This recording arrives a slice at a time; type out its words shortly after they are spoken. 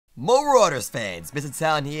Marauders fans,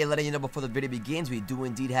 Mr.Talent here, letting you know before the video begins, we do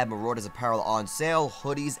indeed have Marauders apparel on sale,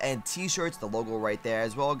 hoodies and t-shirts, the logo right there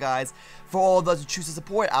as well, guys. For all of those who choose to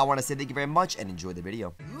support, I want to say thank you very much and enjoy the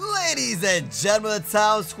video. Ladies and gentlemen, the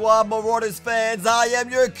Town Squad Marauders fans, I am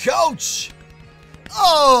your coach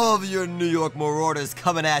of your New York Marauders,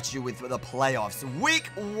 coming at you with the playoffs. Week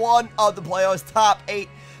 1 of the playoffs, top 8,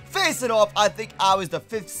 facing off. I think I was the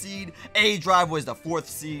 5th seed, A-Drive was the 4th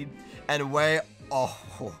seed, and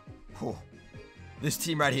this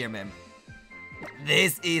team right here, man.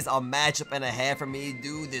 This is a matchup and a half for me,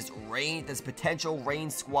 dude. This potential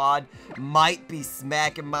rain squad might be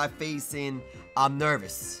smacking my face in. I'm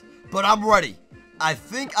nervous, but I'm ready. I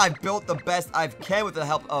think I built the best I can with the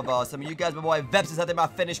help of some of you guys. My boy Veps is out there, my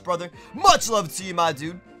finished brother. Much love to you, my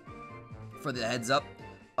dude. For the heads up.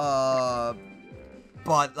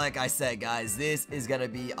 But like I said, guys, this is gonna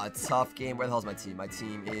be a tough game. Where the hell's my team? My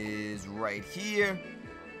team is right here.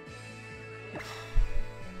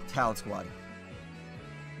 Talent Squad.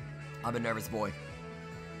 I'm a nervous boy.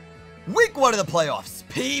 Week 1 of the playoffs.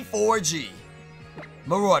 P4G.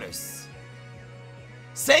 Marauders.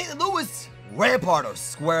 St. Louis RAMPARDOS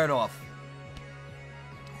squaring off.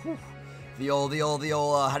 Whew. The old,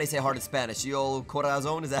 how do you say heart in Spanish? The old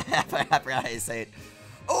corazon? Is that? I forgot how you say it.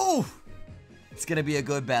 Oh! It's going to be a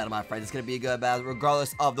good battle, my friends. It's going to be a good battle.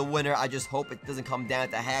 Regardless of the winner, I just hope it doesn't come down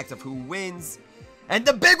to hacks of who wins. And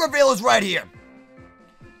the big reveal is right here.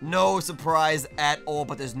 No surprise at all,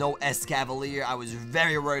 but there's no S-Cavalier. I was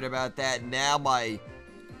very worried about that. Now my...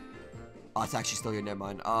 Oh, it's actually still here. Never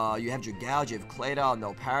mind. You have Dragouge, you have Claydol,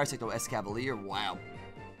 no Parasect, no S-Cavalier. Wow.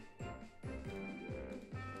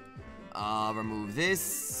 Remove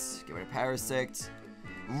this. Get rid of Parasect.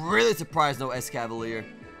 Really surprised no S-Cavalier.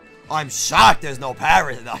 I'm shocked there's no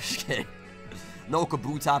Parasect. No, I'm just kidding. No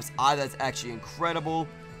Kabutops either. That's actually incredible.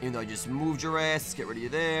 Even though I just moved your ass. Let's get rid of you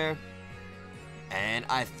there. And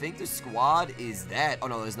I think the squad is that. Oh,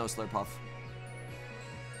 no, there's no Slurpuff.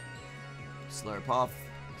 Slurpuff.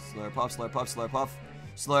 Slurpuff, Slurpuff, Slurpuff.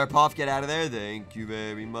 Slurpuff, get out of there. Thank you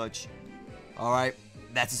very much. Alright,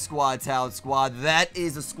 that's a squad, Talent Squad. That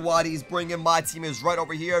is a squad he's bringing. My team is right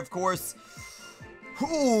over here, of course.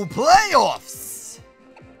 Ooh, playoffs!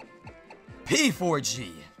 P4G.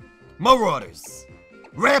 Marauders.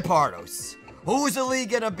 Rampardos. Who's the league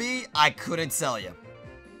gonna be? I couldn't tell you.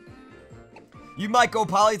 You might go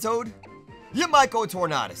Politoed. You might go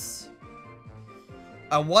Tornadus.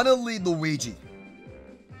 I want to lead Luigi.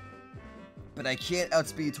 But I can't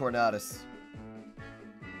outspeed Tornadus.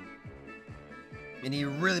 And he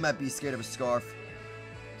really might be scared of a Scarf.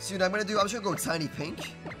 So, you know what I'm just gonna go Tiny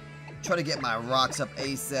Pink. Try to get my rocks up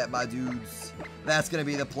ASAP, my dudes. That's gonna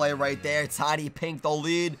be the play right there. Tiny Pink, the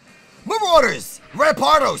lead. Marauders!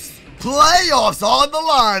 Rampardos! Playoffs on the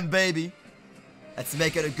line, baby! Let's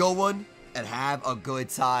make it a good one and have a good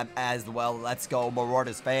time as well. Let's go,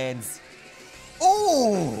 Marauders fans.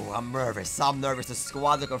 Oh, I'm nervous. The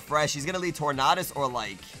squad looking fresh. He's gonna lead Tornadus or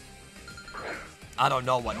like, I don't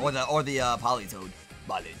know what, or the Politoed.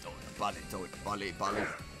 Politoed.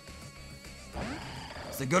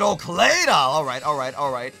 It's a good old Claydol. All right.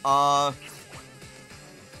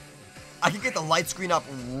 I can get the light screen up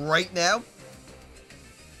right now.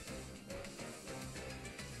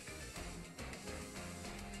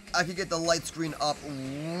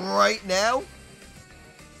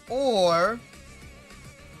 Or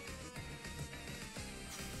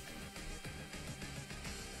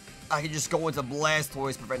I can just go into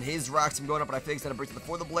Blastoise, prevent his rocks from going up, but I think it's gonna break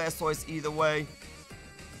before the Blastoise either way.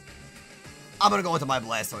 I'm gonna go into my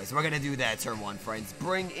Blastoise. We're gonna do that turn 1, friends.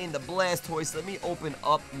 Bring in the Blastoise. Let me open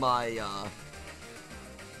up my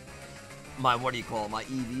my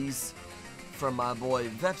EVs from my boy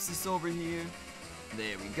Vepsis over here.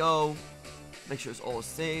 There we go. Make sure it's all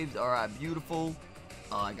saved. Alright, beautiful.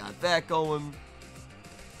 I got that going.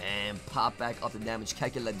 And pop back up the damage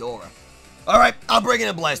calculator. Alright, I'll bring in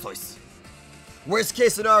a Blastoise. Worst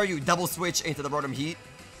case scenario, you double switch into the Rotom Heat.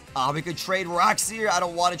 We could trade rocks here. I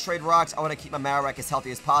don't want to trade rocks. I want to keep my Marowak as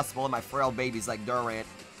healthy as possible and my frail babies like Durant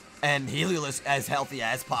and Heliolisk as healthy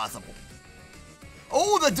as possible.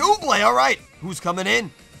 Oh, the Doublé. Alright. Who's coming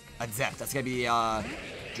in? Adept. That's going to be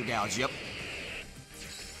Dragouge. Yep.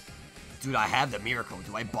 Dude, I have the Miracle.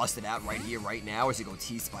 Do I bust it out right here, right now? Or does it go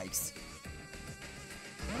T-Spikes?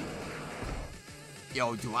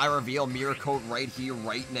 Yo, do I reveal Miracle right here,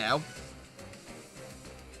 right now?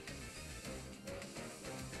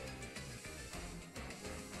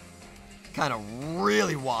 Kind of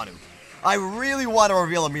really want to. I really want to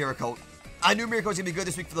reveal a Miracle. I knew Miracle was going to be good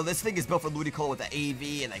this week. This thing is built for Ludicolo with the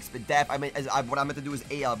AV and like Spidef. What I meant to do is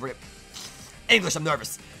English, I'm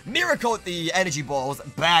nervous. Mirror coat the energy balls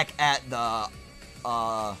back at the,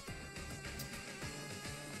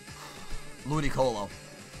 Ludicolo.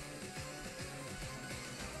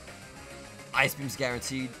 Ice Beam's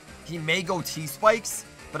guaranteed. He may go T-Spikes,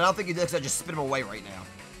 but I don't think he does because I just spin him away right now.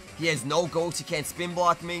 He has no ghost, he can't spin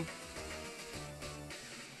block me.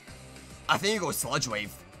 I think he goes Sludge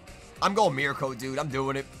Wave. I'm going Mirror Coat, dude. I'm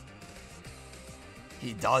doing it.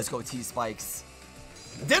 He does go T-Spikes.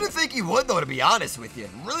 Didn't think he would, though, to be honest with you.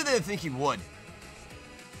 Really didn't think he would.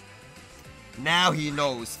 Now he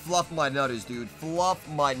knows. Fluff my nutters, dude. Fluff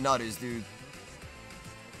my nutters, dude.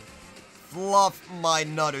 Fluff my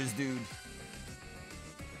nutters, dude.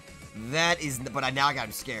 That is... But now I got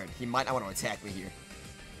him scared. He might not want to attack me here.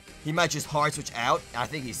 He might just hard switch out. I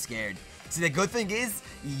think he's scared. See, the good thing is,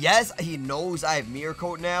 yes, he knows I have Mirror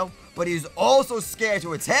Coat now, but he's also scared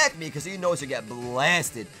to attack me because he knows he'll get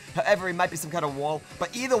blasted. However, it might be some kind of wall.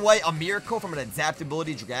 But either way, a Mirror Coat from an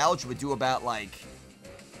adaptability gouge would do about, like,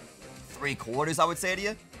 3/4, I would say to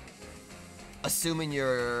you. Assuming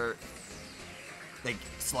you're, like,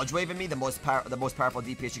 Sludge Waving me, the most powerful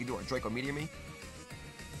DPS you can do, or Draco Meteor me.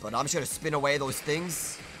 But I'm just going to spin away those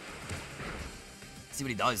things. See what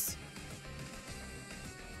he does.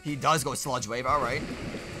 He does go Sludge Wave, alright.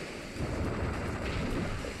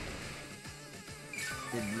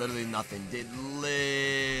 Did literally nothing. Did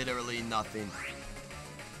literally nothing.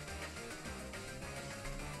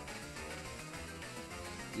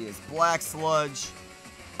 He is Black Sludge.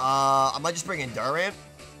 I might just bring in Durant.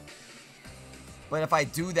 But if I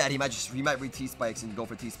do that, he might read T-Spikes and go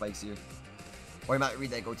for T-Spikes here. Or he might read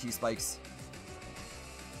that and go T-Spikes.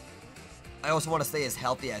 I also want to stay as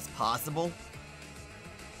healthy as possible.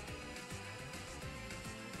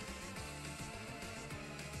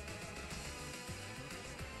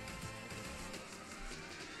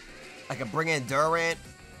 I could bring in Durant,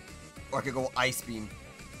 or I could go Ice Beam.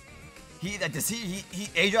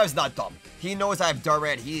 A-Drive's not dumb. He knows I have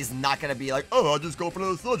Durant. He's not gonna be like, oh, I'll just go for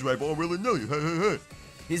another Sludge Wave. I don't really know you.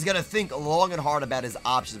 He's gonna think long and hard about his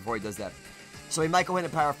options before he does that. So he might go in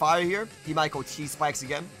and Power Fire here. He might go T-Spikes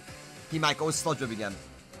again. He might go Sludge Wave again.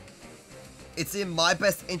 It's in my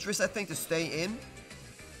best interest, I think, to stay in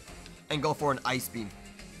and go for an Ice Beam.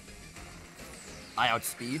 I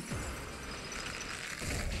outspeed.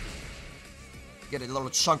 Get a little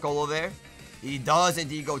chunk over there. He does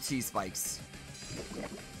indeed go T-Spikes.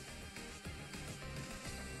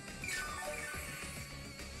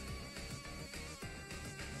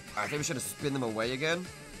 Alright, I think we should have spin them away again.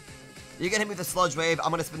 You can hit me with the Sludge Wave.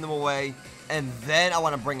 I'm going to spin them away. And then I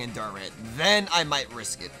want to bring in Durant. Then I might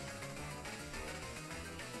risk it.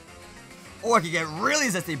 Or I could get really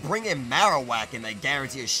zesty, bring in Marowak, and they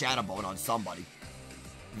guarantee a Shadow Bone on somebody.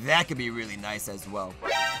 That could be really nice as well.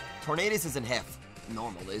 Tornadus is in half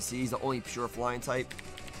normal. He's the only pure flying type.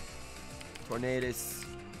 Tornadus,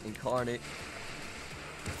 Incarnate,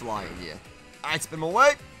 flying, yeah. Alright, spin him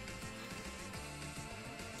away.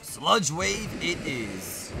 Sludge Wave it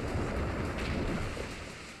is.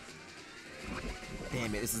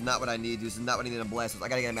 Damn it, this is not what I need. This is not what I need to blast with. I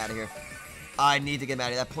gotta get him out of here. I need to get him out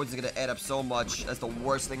of here. That poison is gonna add up so much. That's the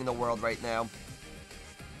worst thing in the world right now.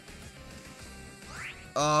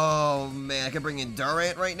 Oh, man. I can bring in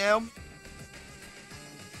Durant right now.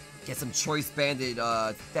 Get some Choice Banded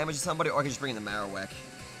damage to somebody, or I can just bring in the Marowak.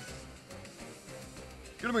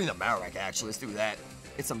 I'm gonna bring in the Marowak, actually. Let's do that.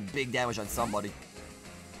 Get some big damage on somebody.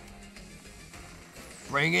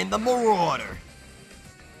 Bring in the Marauder.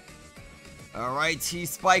 Alright,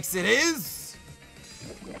 T-Spikes it is.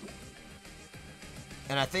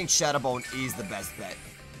 And I think Shadow Bone is the best bet.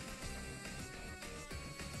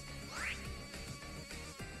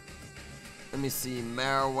 Let me see,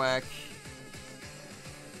 Marowak.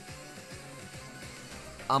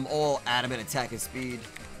 I'm all adamant attack and speed.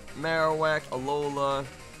 Marowak, Alola,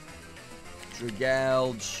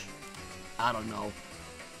 Dragalge. I don't know.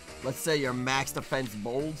 Let's say your max defense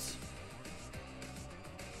bolds.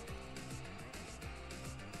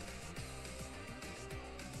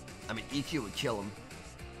 I mean, EQ would kill him.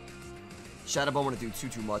 Shadow Bone wouldn't do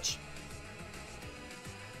too much.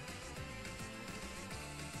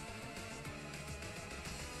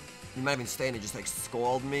 He might even stay in and just like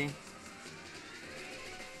scald me.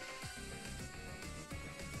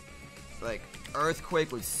 Like,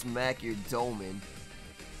 Earthquake would smack your dome in.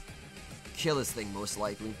 Kill this thing most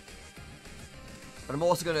likely. But I'm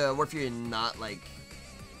also gonna work for you not like,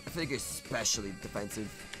 I think you're especially defensive.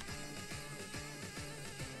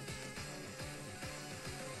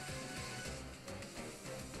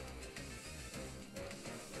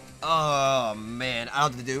 Oh man, I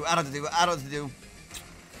don't have to do.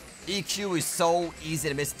 EQ is so easy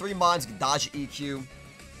to miss. 3 mons, you can dodge EQ.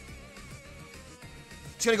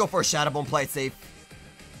 Just gonna go for a Shadow Bone, play it safe.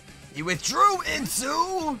 He withdrew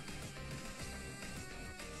into...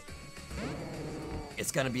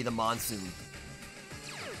 It's gonna be the Monsoon.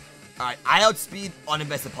 Alright, I outspeed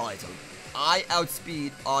uninvested Politoed. I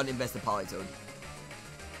outspeed uninvested Politoed.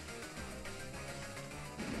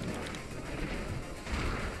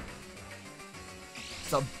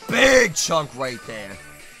 It's a big chunk right there.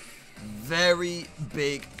 Very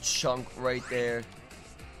big chunk right there.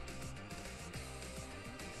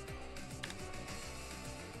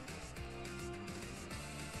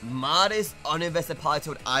 Modest, uninvested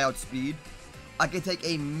Politoed, I outspeed. I can take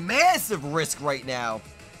a massive risk right now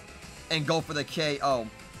and go for the KO.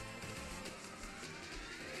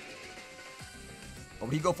 But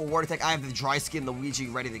when he go for Water Attack, I have the Dry Skin Luigi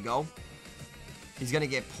ready to go. He's gonna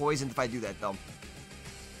get poisoned if I do that, though.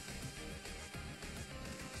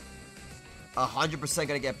 100%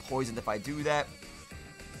 gonna get poisoned if I do that.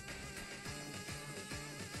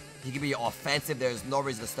 He can be offensive. There's no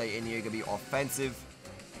reason to stay in here. He can be offensive.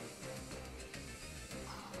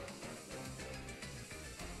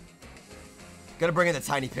 Gonna bring in the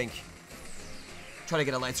Tiny Pink. Try to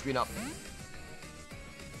get a light screen up.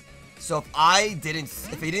 So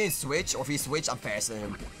if he didn't switch, or if he switched, I'm faster than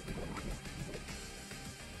him.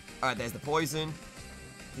 Alright, there's the poison.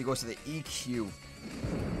 He goes to the EQ.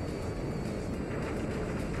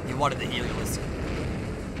 He wanted the Helios.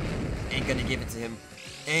 Ain't gonna give it to him.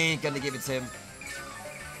 Ain't gonna give it to him.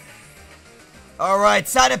 Alright,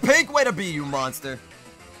 Tiny Pink, way to be, you monster.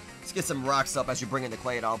 Let's get some rocks up as you bring in the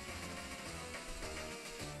Claydol.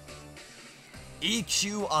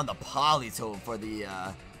 EQ on the Politoed for the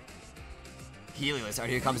Helios. Alright,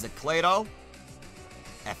 here comes the Claydol.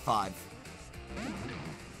 F5.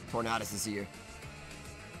 Tornadus is here.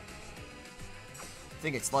 I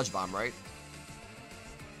think it's Sludge Bomb, right?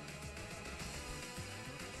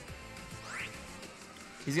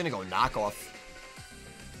 He's gonna go knockoff.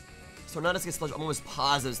 Tornadus gets Sludge. I'm almost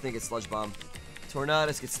positive I think it's Sludge Bomb.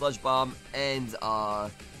 Tornadus gets Sludge Bomb and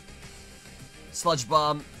Sludge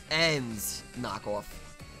Bomb and knockoff.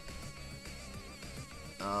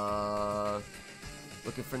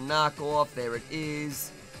 Looking for knockoff. There it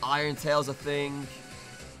is. Iron Tail's a thing.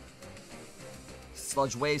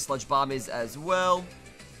 Sludge Wave, Sludge Bomb is as well.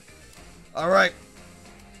 Alright.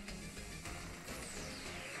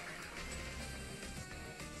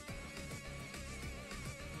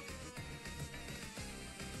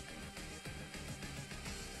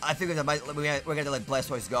 I think we're gonna let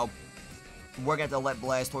Blastoise go. We're gonna have to let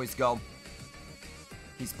Blastoise go.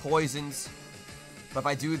 He's poisons. But if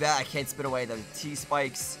I do that, I can't spin away the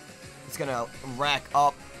T-Spikes. It's gonna rack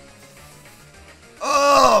up.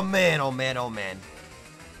 Oh man, oh man, oh man.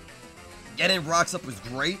 Getting rocks up was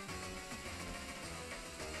great.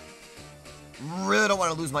 Really don't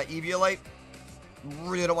want to lose my Eviolite.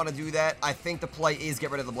 Really don't want to do that. I think the play is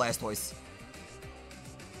get rid of the Blastoise.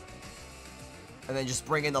 And then just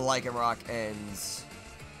bring in the Lycanroc and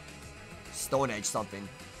Stone Edge something.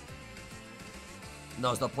 No,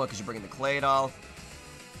 there's no point because you bring in the Claydol.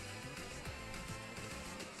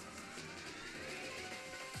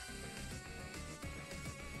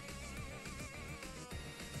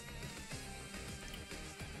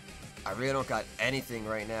 I really don't got anything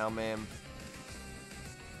right now, man.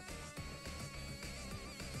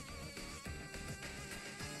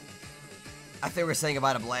 I think we're saying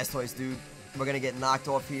about a Blastoise, dude. We're gonna get knocked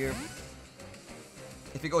off here.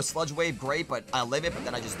 If he goes Sludge Wave, great, but I live it, but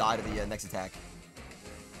then I just die to the next attack.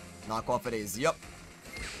 Knock off it is, yep.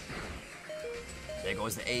 There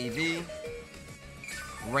goes the AV.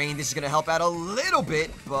 Rain, this is gonna help out a little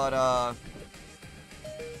bit, but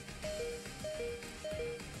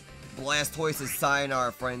Blastoise is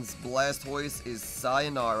sayonara, friends. Blastoise is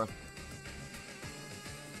sayonara.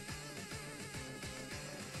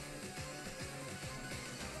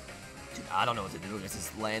 Dude, I don't know what to do against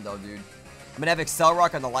this Lando, dude. I'm gonna have Excel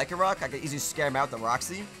Rock on the Lycanroc. I can easily scare him out with the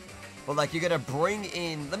Roxy. But, like, you're gonna bring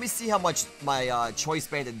in... Let me see how much my Choice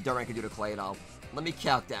Band and Durant can do to Claydol. Let me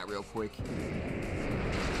calc that real quick.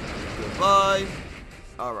 Goodbye.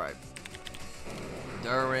 Alright.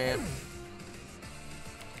 Durant.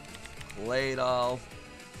 Claydol.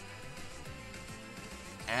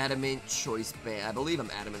 Adamant, Choice Band. I believe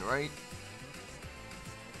I'm Adamant, right?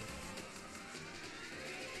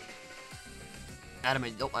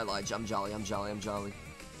 Adamant. Nope, I lied. I'm Jolly. I'm Jolly. I'm Jolly.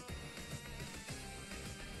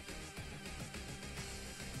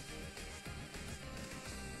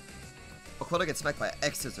 Oh, Claydol gets smacked by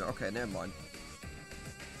X Scissor. Okay, never mind.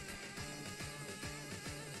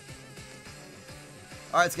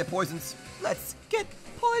 Alright, let's get poisons. Let's get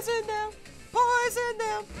poisons. Poison them. Poison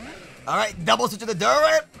them. Alright, double switch to the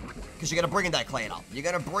Durant. Because you're going to bring in that Claydol. You're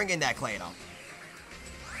going to bring in that Claydol.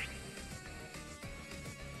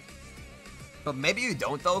 But maybe you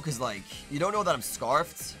don't, though, because, like, you don't know that I'm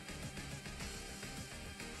Scarfed.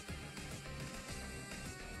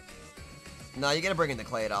 No, you're going to bring in the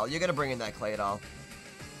Claydol. You're going to bring in that Claydol.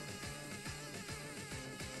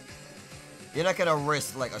 You're not going to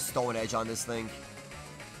risk, like, a Stone Edge on this thing.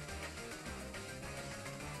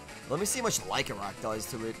 Let me see how much Lycanroc does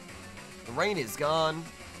to it. The rain is gone.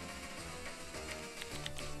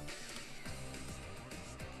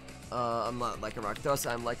 I'm not Lycanroc Dust,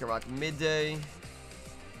 I'm Lycanroc Midday.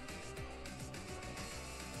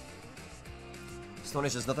 Stone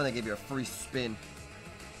Edge, there's nothing that gave you a free spin.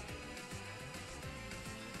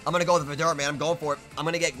 I'm gonna go with the Vidura, man. I'm going for it. I'm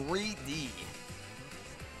gonna get greedy.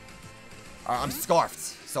 Alright, I'm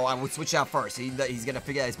Scarfed, so I would switch out first. He's gonna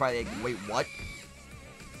figure out he's probably like, wait, what?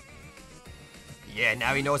 Yeah,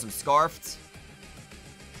 now he knows I'm Scarfed.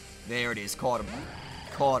 There it is. Caught him.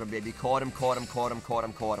 Caught him, baby. Caught him, caught him, caught him, caught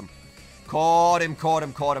him, caught him. Caught him, caught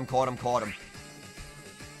him, caught him, caught him, caught him.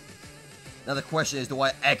 Now the question is, do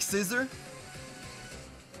I X-Scissor?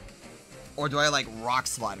 Or do I, like, Rock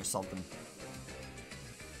Slide or something?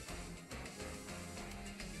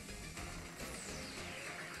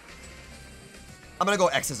 I'm gonna go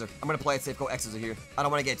X-Scissor. I'm gonna play it safe, go X-Scissor here. I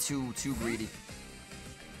don't want to get too greedy.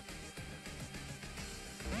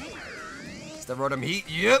 It's the Rotom Heat.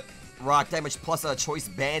 Yep. Rock damage plus a Choice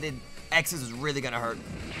Banded. X's is really gonna hurt.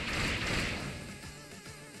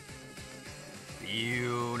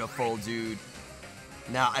 Beautiful, dude.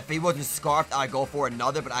 Now, if he wasn't Scarfed, I'd go for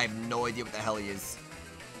another, but I have no idea what the hell he is.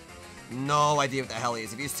 No idea what the hell he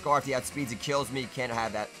is. If he's Scarfed, he outspeeds and kills me. Can't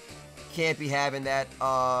have that. Can't be having that.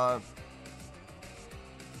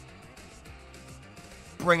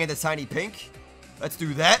 Bring in the Tiny Pink. Let's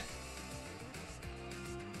do that.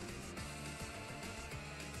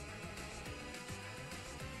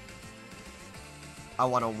 I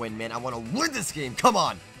want to win, man. I want to win this game. Come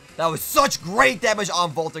on. That was such great damage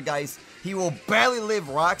on Volta, guys. He will barely live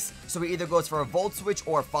rocks, so he either goes for a Volt Switch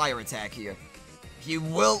or a Fire Attack here. He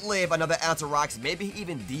will live another ounce of rocks, maybe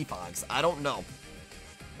even Defogs. I don't know.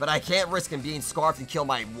 But I can't risk him being Scarfed and kill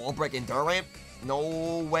my Wall Break and Durant.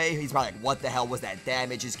 No way. He's probably like, what the hell was that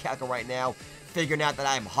damage? He's calculating right now, figuring out that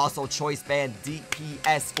I am Hustle, Choice Band,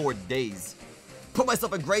 DPS for days. Put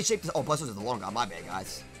myself in great shape. Oh, Blusters is the long gone. My bad,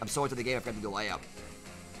 guys. I'm so into the game, I forgot to do layup.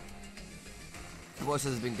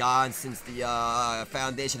 Blusters has been gone since the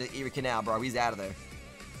foundation of the Erie Canal, bro. He's out of there.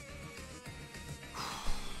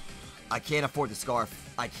 I can't afford the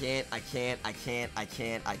Scarf. I can't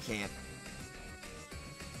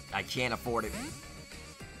afford it.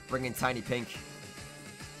 Bring in Tiny Pink.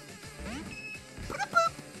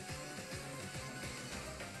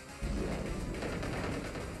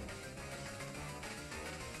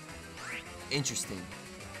 Interesting.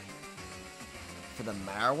 For the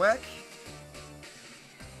Marowak?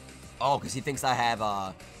 Oh, because he thinks I have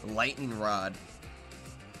a Lightning Rod.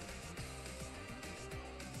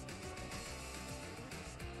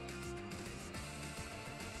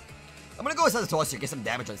 I'm gonna go inside the toss here, get some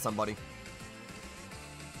damage on somebody.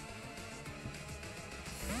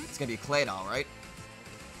 It's gonna be a Claydol, right?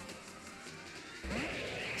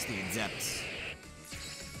 It's the Adept.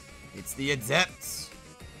 It's the Adept.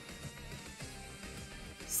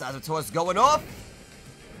 Sazator's going off.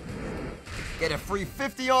 Get a free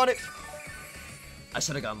 50 on it. I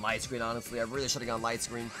should have gone light screen, honestly. I really should have gone light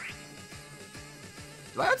screen.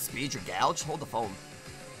 Do I outspeed your Gouge? Hold the phone.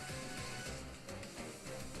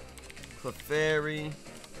 Clefairy.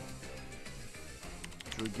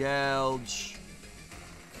 Gouge.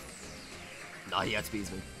 Nah, he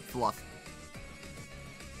outspeeds me. Fluff.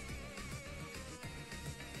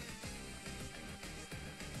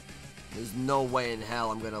 There's no way in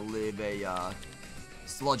hell I'm gonna live a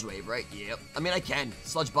Sludge Wave, right? Yep. I mean, I can.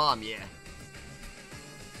 Sludge Bomb, yeah.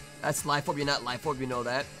 That's Life Orb, you're not Life Orb, you know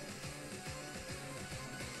that.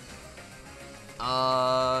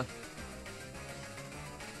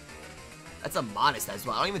 That's a Modest as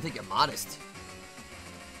well. I don't even think you're Modest.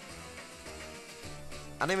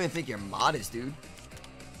 I don't even think you're Modest, dude.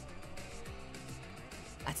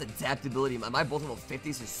 That's Adaptability. Am I both level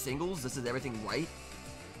 50s for singles? This is everything right?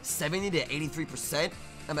 70 to 83%.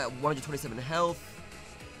 I'm at 127 health.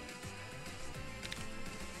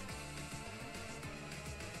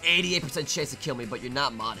 88% chance to kill me, but you're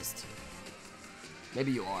not Modest.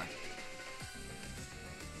 Maybe you are.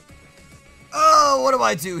 Oh, what do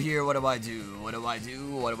I do here? What do I do? What do I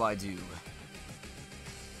do? What do I do?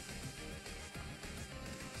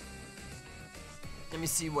 Let me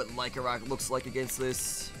see what Lycanroc looks like against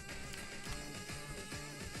this.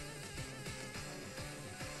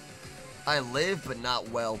 I live, but not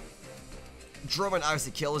well. Drummond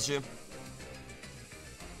obviously kills you. In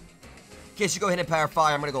case you go Hidden Power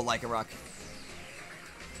Fire, I'm gonna go Lycanroc.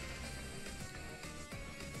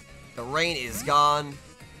 The rain is gone.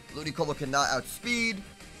 Ludicolo cannot outspeed.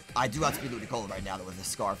 I do outspeed Ludicolo right now though with the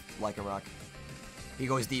Scarf, Lycanroc. He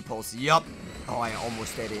goes Deep Pulse. Yup. Oh, I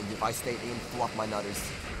almost stayed in. If I stayed in, fluff my nutters.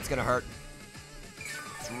 It's gonna hurt.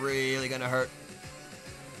 It's really gonna hurt.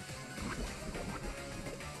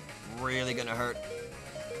 Really gonna hurt.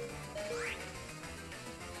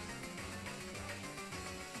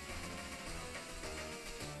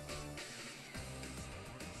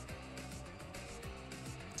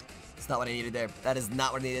 It's not what I needed there. That is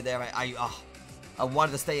not what I needed there. I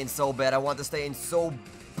wanted to stay in so bad. I wanted to stay in so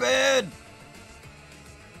bad.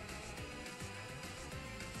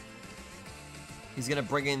 He's gonna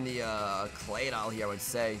bring in the Claydol here, I would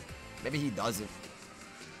say. Maybe he doesn't.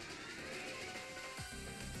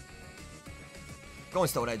 Going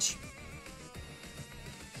Stone Edge.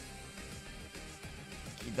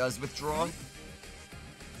 He does withdraw.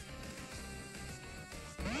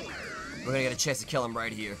 We're gonna get a chance to kill him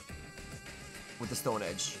right here with the Stone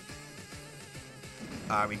Edge.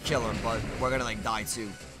 Alright, we kill him, but we're gonna like die too.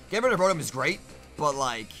 Getting rid of Rotom is great, but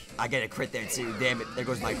like I get a crit there too. Damn it, there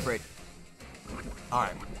goes my crit.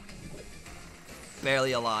 Alright.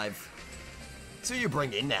 Barely alive. So you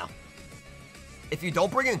bring in now. If you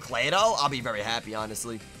don't bring in Claydol, I'll be very happy,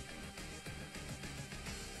 honestly.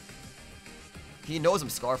 He knows I'm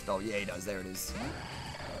Scarf, though. Yeah, he does. There it is.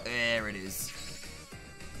 There it is.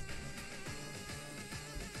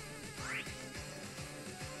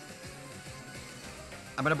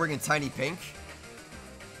 I'm gonna bring in Tiny Pink.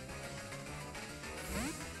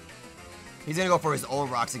 He's gonna go for his own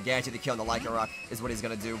rocks and guarantee the kill on the Lycanroc is what he's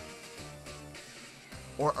gonna do.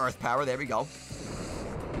 Or Earth Power. There we go.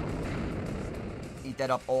 Eat that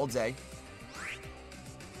up all day.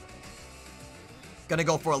 Gonna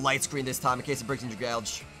go for a Light Screen this time in case it breaks into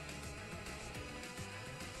Gouge.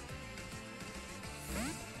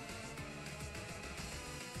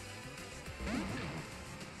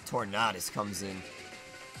 Tornadus comes in.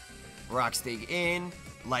 Rock Stake in.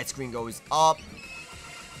 Light Screen goes up.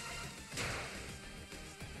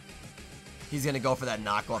 He's gonna go for that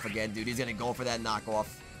knockoff again, dude. He's gonna go for that knockoff.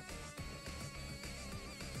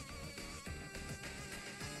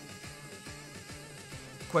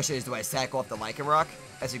 Question is, do I sack off the Lycanroc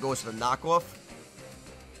as he goes for the knockoff?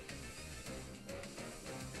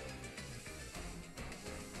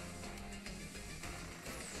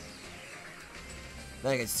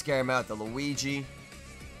 Then I can scare him out with the Luigi.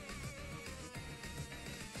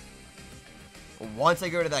 Once I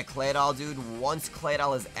go to that Claydol, dude, once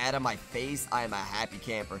Claydol is out of my face, I am a happy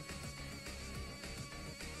camper.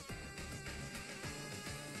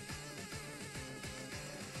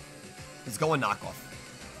 He's going knockoff.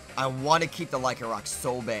 I want to keep the Lycanroc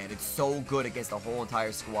so bad. It's so good against the whole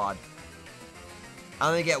entire squad.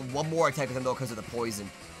 I'm going to get one more attack with him, though, because of the poison.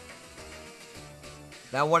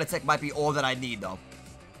 That one attack might be all that I need, though.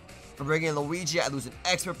 For bringing in Luigi, I lose an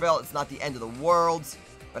Expert Belt. It's not the end of the world,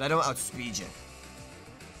 but I don't outspeed you.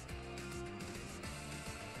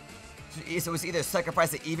 So it's either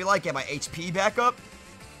sacrifice the Eviolite, get my HP back up,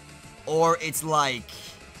 or it's like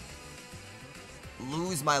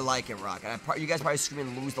lose my Lycanroc. And you guys probably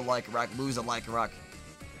screaming, lose the Lycanroc, lose the Lycanroc.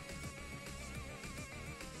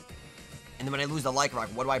 And then when I lose the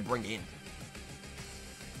Lycanroc, what do I bring in?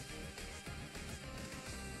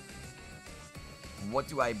 What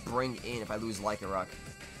do I bring in if I lose Lycanroc?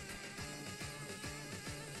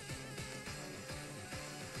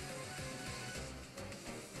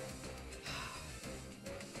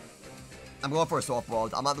 I'm going for a Softball.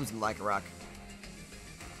 I'm not losing Lycanroc.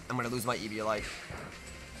 I'm gonna lose my Eviolite.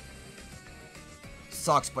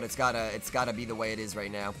 Sucks, but it's gotta be the way it is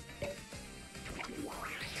right now.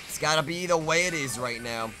 It's gotta be the way it is right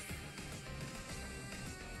now.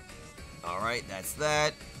 Alright, that's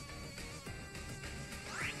that.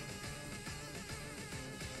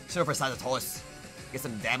 Should for size of toss. Get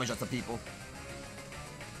some damage on some people.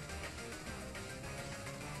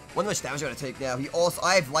 Wonder how much damage I'm gonna take now.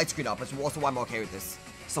 I have Light Screen up, which is also why I'm okay with this.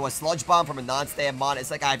 So a Sludge Bomb from a non-stab mon,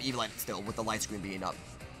 it's like I have Eviolite still with the Light Screen being up.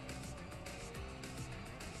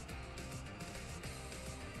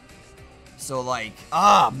 So like,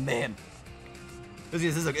 man. This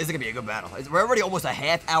is gonna be a good battle. We're already almost a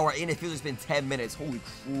half hour in. It feels like it's been 10 minutes. Holy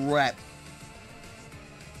crap.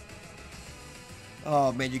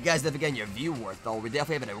 Oh man, you guys definitely getting your view worth though. We're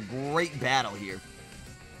definitely having a great battle here.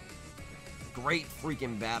 Great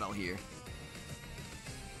freaking battle here.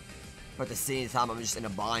 But at the same time, I'm just in a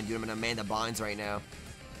bind, dude. I'm in Amanda binds right now.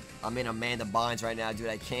 I'm in Amanda binds right now, dude.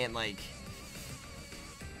 I can't, like...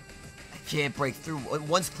 I can't break through.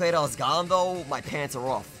 Once Claydol's gone, though, my pants are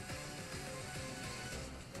off.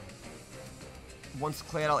 Once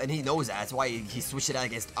Claydol... And he knows that. That's why he switched it out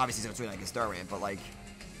against... Obviously, he's going to switch it out against Durant, but, like...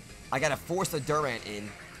 I gotta force the Durant in.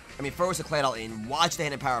 I mean, force the Claydol in. Watch the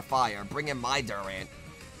Hidden Power of Fire. Bring in my Durant.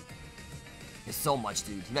 There's so much,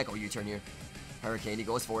 dude. He might go U-turn here. Hurricane, he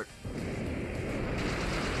goes for it.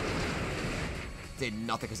 Did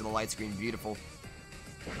nothing because of the light screen. Beautiful.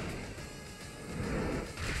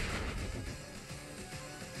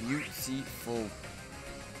 Beautiful.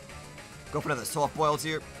 Go for another soft boils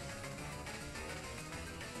here.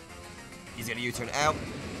 He's gonna U-turn out.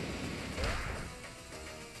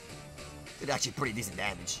 Did actually pretty decent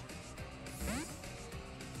damage.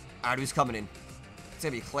 Alright, who's coming in? It's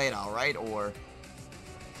gonna be Claydol, right? Or...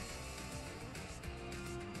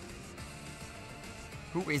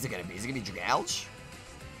 Who is it gonna be? Is it gonna be Dragalge?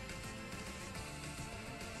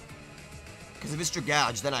 Because if it's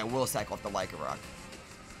Dragalge, then I will sack off the Lycanroc.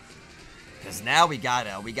 Because now we got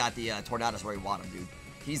the Tornadus where we want him, dude.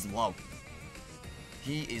 He's low.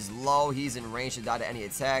 He is low. He's in range to die to any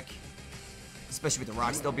attack. Especially with the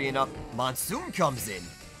Rock still being up. Monsoon comes in.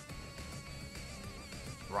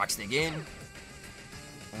 Rocks dig in.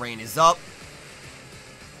 Rain is up.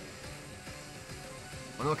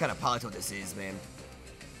 I don't know what kind of Politoed this is, man.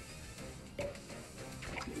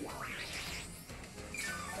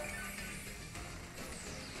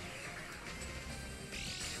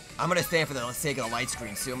 I'm going to stand for the sake of the light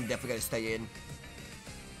screen, so I'm definitely going to stay in.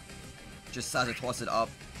 Just size to toss it up.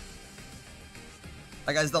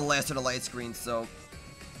 That guy's the last of the light screen, so...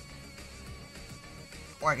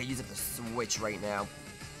 Or I could use it to switch right now.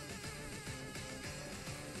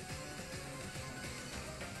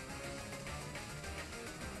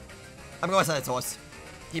 I'm going to side the toss.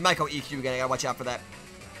 He might go EQ again, I gotta watch out for that.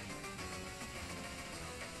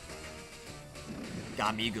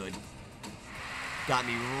 Got me good. Got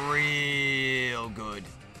me real good.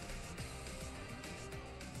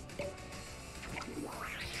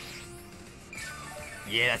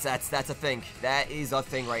 Yeah, that's a thing. That is a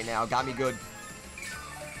thing right now. Got me good.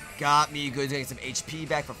 Got me good. Getting some HP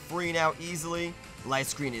back for free now, easily. Light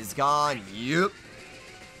screen is gone. Yep.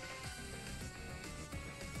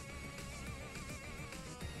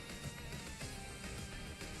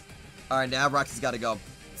 Alright, now Roxy's gotta go.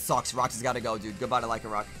 Sucks. Roxy's gotta go, dude. Goodbye to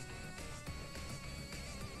Lycanroc.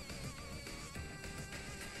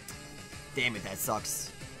 Damn it, that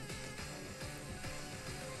sucks.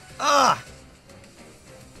 Ah!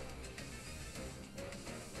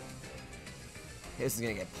 This is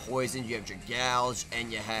gonna get poisoned. You have Dragalge,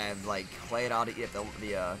 and you have like Claydol to get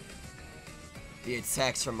the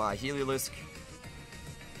attacks from Heliolisk.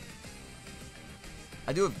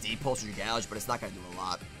 I do have Deep Pulse Dragalge, but it's not gonna do a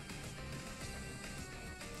lot.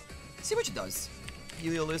 Let's see what it does.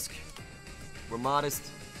 Heliolisk. We're modest.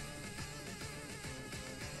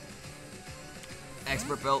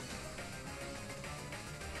 Expert Belt.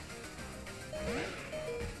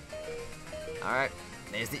 Alright.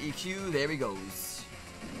 There's the EQ. There he goes.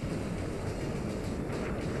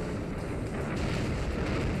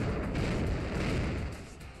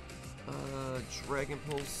 Dragon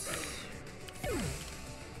Pulse.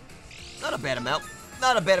 Not a bad amount.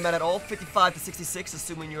 Not a bad amount at all. 55 to 66,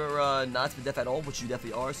 assuming you're not to death at all, which you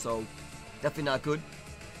definitely are, so definitely not good.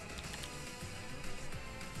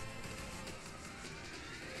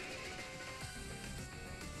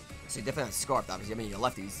 So you definitely not scarfed, obviously. I mean, you're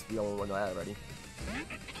lefties. We all know that already.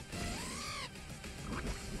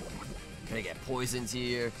 Gonna get poisons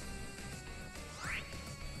here.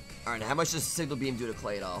 Alright, how much does Signal Beam do to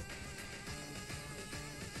Claydol?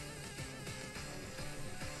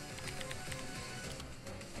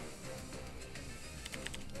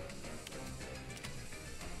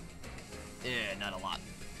 Yeah, not a lot.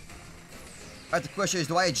 Alright, the question is,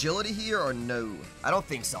 do I agility here or no? I don't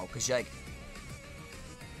think so, because like,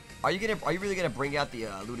 are you really gonna bring out the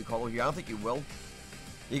Ludicolo here? I don't think you will.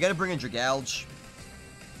 You gotta bring in Dragalge.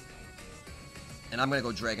 And I'm gonna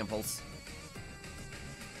go Dragon Pulse.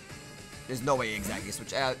 There's no way exactly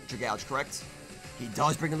switch out Dragalge, correct? He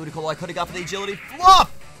does bring in Ludicolo. I could have got for the agility.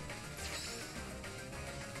 Fluff!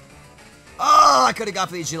 Oh, I could have got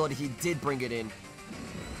for the agility. He did bring it in.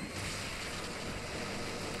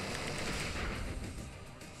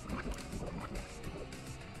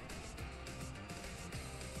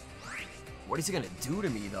 What is he gonna do to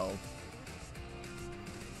me, though?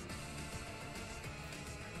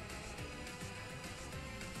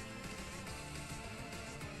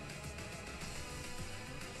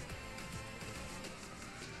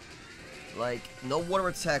 Like, no water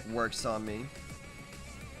attack works on me.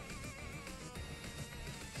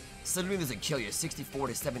 Suddenly doesn't kill you. 64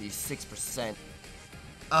 to 76%.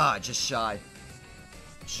 Ah, just shy.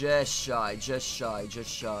 Just shy, just shy, just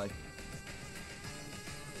shy.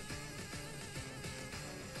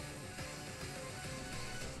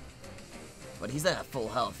 But he's at full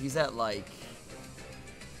health. He's at like,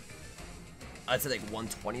 I'd say like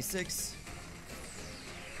 126.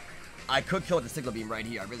 I could kill with the signal beam right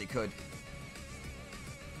here. I really could.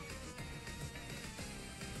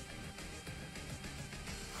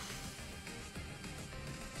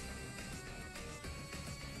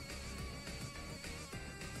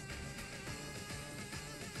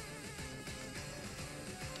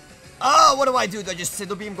 Oh, what do I do? Do I just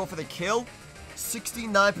signal beam, go for the kill?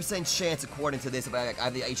 69% chance according to this if I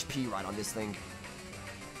have the HP right on this thing.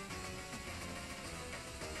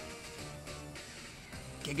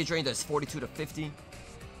 Giga Drain does 42 to 50.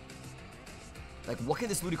 Like, what can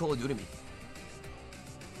this Ludicolo do to me?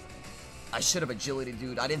 I should have agility,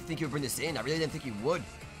 dude. I didn't think he would bring this in. I really didn't think he would.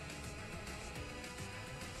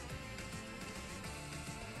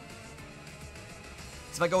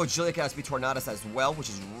 So if I go agility, I can speed Tornadus as well, which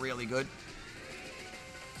is really good.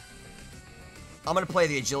 I'm gonna play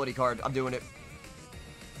the agility card. I'm doing it.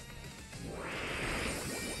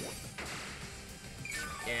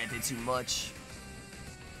 Yeah, it did too much.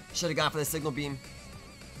 Should have gone for the signal beam.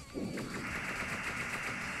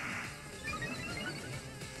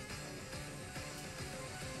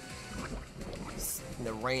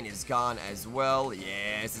 The rain is gone as well.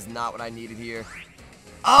 Yeah, this is not what I needed here.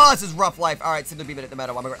 Oh, this is rough life. Alright, signal beam it no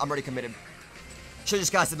matter what. I'm already committed. Should have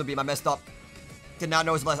just got signal beam. I messed up. Did not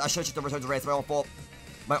know his blast. I should have checked the returns of rain. It's my own fault.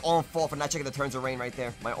 My own fault for not checking the turns of rain right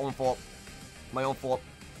there. My own fault. My own fault.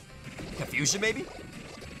 Confusion, maybe?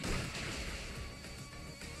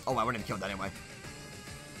 Oh, I wouldn't have killed that anyway.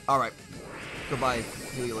 Alright. Goodbye,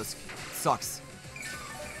 Heliolisk. Sucks.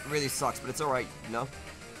 Really sucks, but it's alright, you know?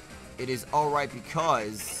 It is alright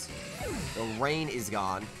because the rain is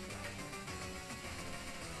gone.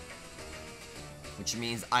 Which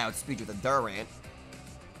means I outspeed you with a Durant.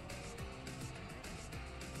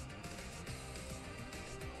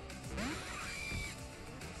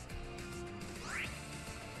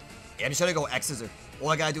 Yeah, I'm just gonna go X Scissor. All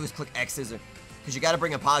I gotta do is click X Scissor. Because you gotta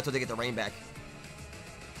bring a Polito to get the rain back.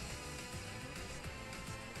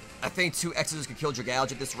 I think 2 X Scissors could kill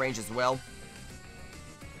Dragalge at this range as well.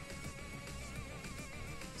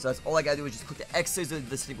 So that's all I gotta do is just click the X Scissor.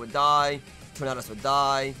 This thing would die. Tornadus would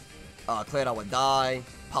die. Claydol would die.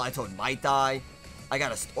 Politoed might die. I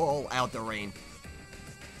gotta stall out the rain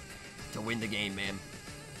to win the game, man.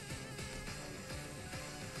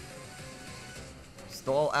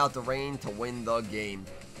 Stall out the rain to win the game.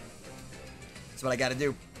 That's what I gotta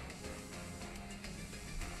do.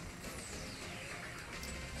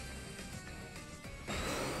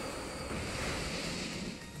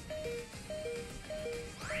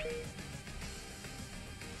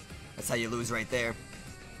 That's how you lose right there.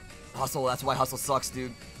 Hustle, that's why Hustle sucks,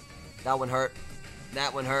 dude. That one hurt.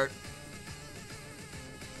 That one hurt.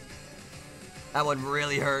 That one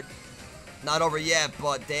really hurt. Not over yet,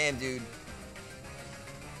 but damn, dude.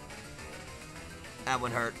 That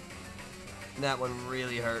one hurt. That one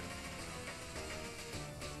really hurt.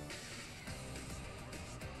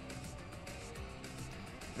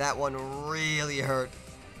 That one really hurt.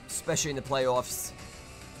 Especially in the playoffs.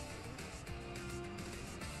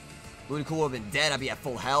 Ludicolo would have been dead. I'd be at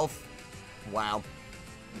full health. Wow.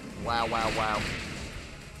 Wow, wow, wow.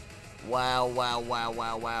 Wow, wow, wow,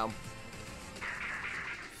 wow, wow.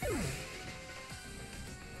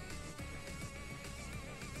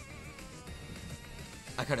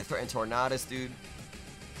 I could have threatened Tornadus, dude.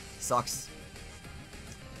 Sucks.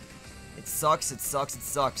 It sucks, it sucks, it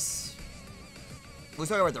sucks. We're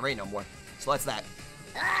talking about the rain no more. So that's that.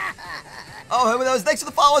 Oh, whoever that was, thanks for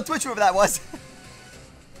the follow on Twitch, whoever that was.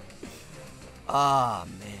 Ah,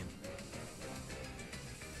 man.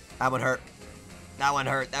 That one hurt. That one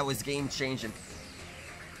hurt. That was game changing.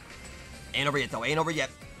 Ain't over yet, though. Ain't over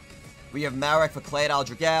yet. We have Marek for Claydol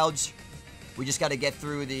Dragalge. We just got to get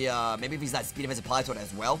through the, maybe if he's not speed defensive Politoed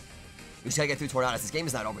as well. We just got to get through Tornadus. This game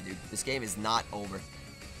is not over, dude. This game is not over.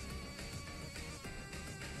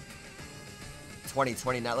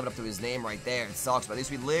 2020 not living up to his name right there. It sucks, but at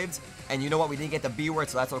least we lived. And you know what? We didn't get the B word,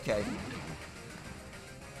 so that's okay.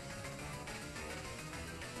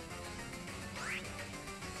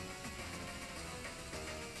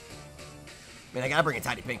 I mean, I gotta bring in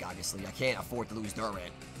Tiny Pink, obviously. I can't afford to lose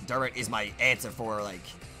Durant. Durant is my answer for, like,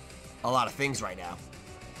 a lot of things right now.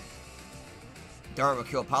 Durant will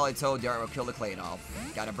kill Politoed. Durant will kill the Claydol.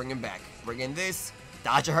 Gotta bring him back. Bring in this.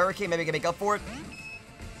 Dodge a hurricane, maybe I can make up for it.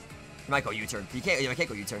 He might go U-turn. He can't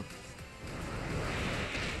go U-turn.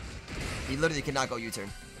 He literally cannot go U-turn.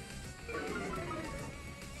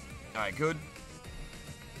 Alright, good.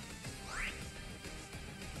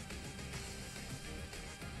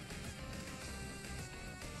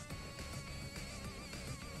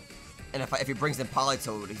 And if he brings in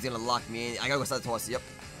Politoed, he's gonna lock me in. I gotta go start the toss. Yep.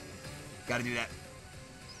 Gotta do that.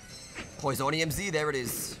 Poisonium Z, there it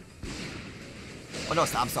is. Oh no,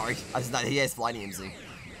 I'm sorry. He has Flying EMZ.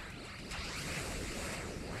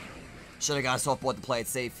 Should've got a softboard to play it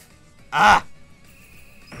safe. Ah!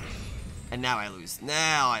 And now I lose.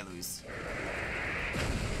 Now I lose.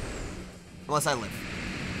 Unless I live.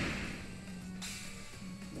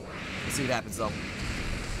 Let's see what happens though.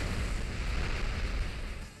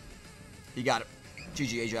 You got it.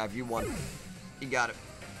 GG A-Drive, you won. You got it.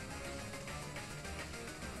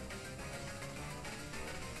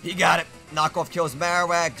 He got it. Knockoff kills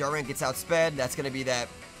Marowak. Durant gets outsped. That's going to be that.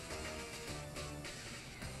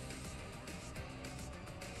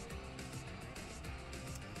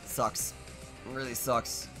 Sucks. It really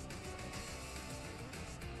sucks.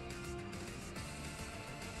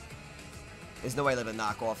 There's no way I live a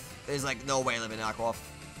knockoff. There's like no way I live a knockoff.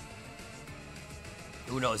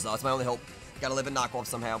 Who knows though? It's my only hope. Gotta live a knockoff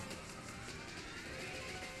somehow.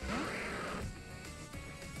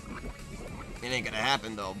 It ain't gonna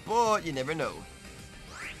happen though, but you never know.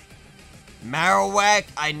 Marowak,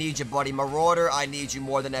 I need you, buddy. Marauder, I need you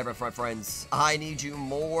more than ever, my friends. I need you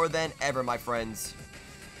more than ever, my friends.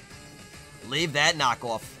 Leave that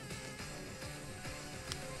knockoff.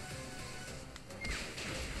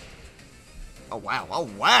 Oh, wow. Oh,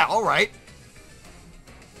 wow. All right.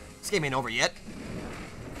 This game ain't over yet.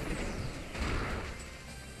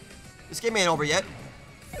 This game ain't over yet.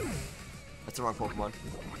 That's the wrong Pokemon.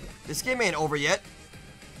 This game ain't over yet.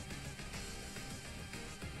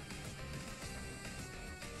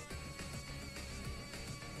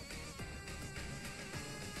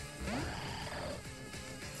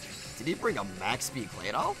 Did he bring a max speed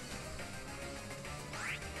Claydol?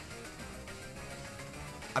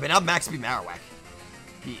 I mean, I'm max speed Marowak.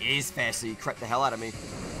 He is fast, so he crept the hell out of me.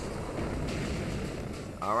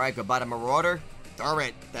 Alright, goodbye to Marauder.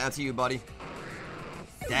 Durant, down to you, buddy.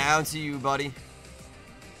 Down to you, buddy.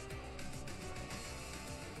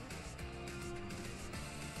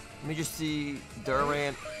 Let me just see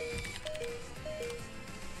Durant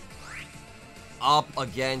up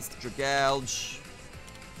against Dragalge.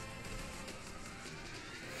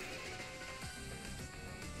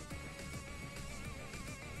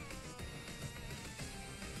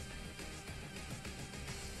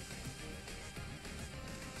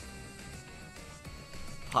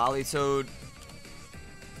 Politoed.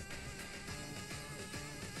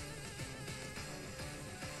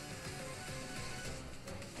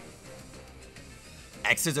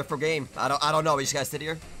 X's are for game. I don't know. We just gotta sit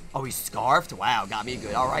here. Oh, he's scarfed? Wow, got me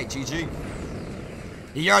good. Alright, GG.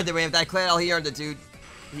 He earned it, man. With that Claydol, he earned it, dude.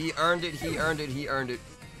 He earned it, he earned it, he earned it.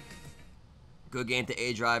 Good game to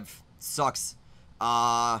A-Drive. Sucks. If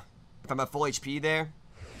I'm at full HP there,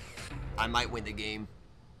 I might win the game.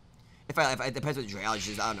 If it depends what the Dragalge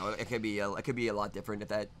is. I don't know. It could be a lot different if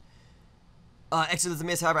that. X's is a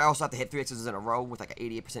miss. However, I also have to hit 3 X's in a row with like an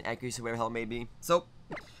 88% accuracy, whatever the hell it may be. So,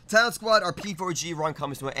 Talent Squad, our P4G run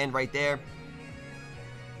comes to an end right there.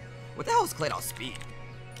 What the hell is Claydol's speed?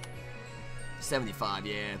 75,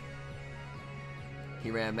 yeah.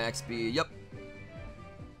 He ran max speed. Yep.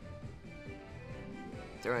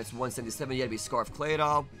 Durant's 177. You had to be Scarf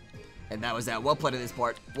Claydol. And that was that. Well played in this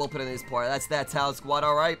part. Well played in this part. That's that, Talent Squad.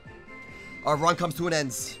 All right. Our run comes to an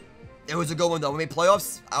end. It was a good one, though. We made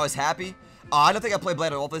playoffs. I was happy. I don't think I played Blade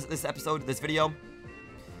at all this episode, this video.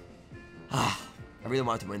 I really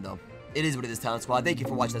wanted to win, though. It is what it is, Talent Squad. Thank you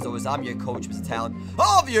for watching. As always, I'm your coach, Mr. Talent.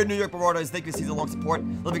 All of your New York Marauders. Thank you for season-long support.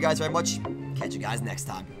 Love you guys very much. Catch you guys next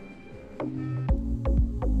time.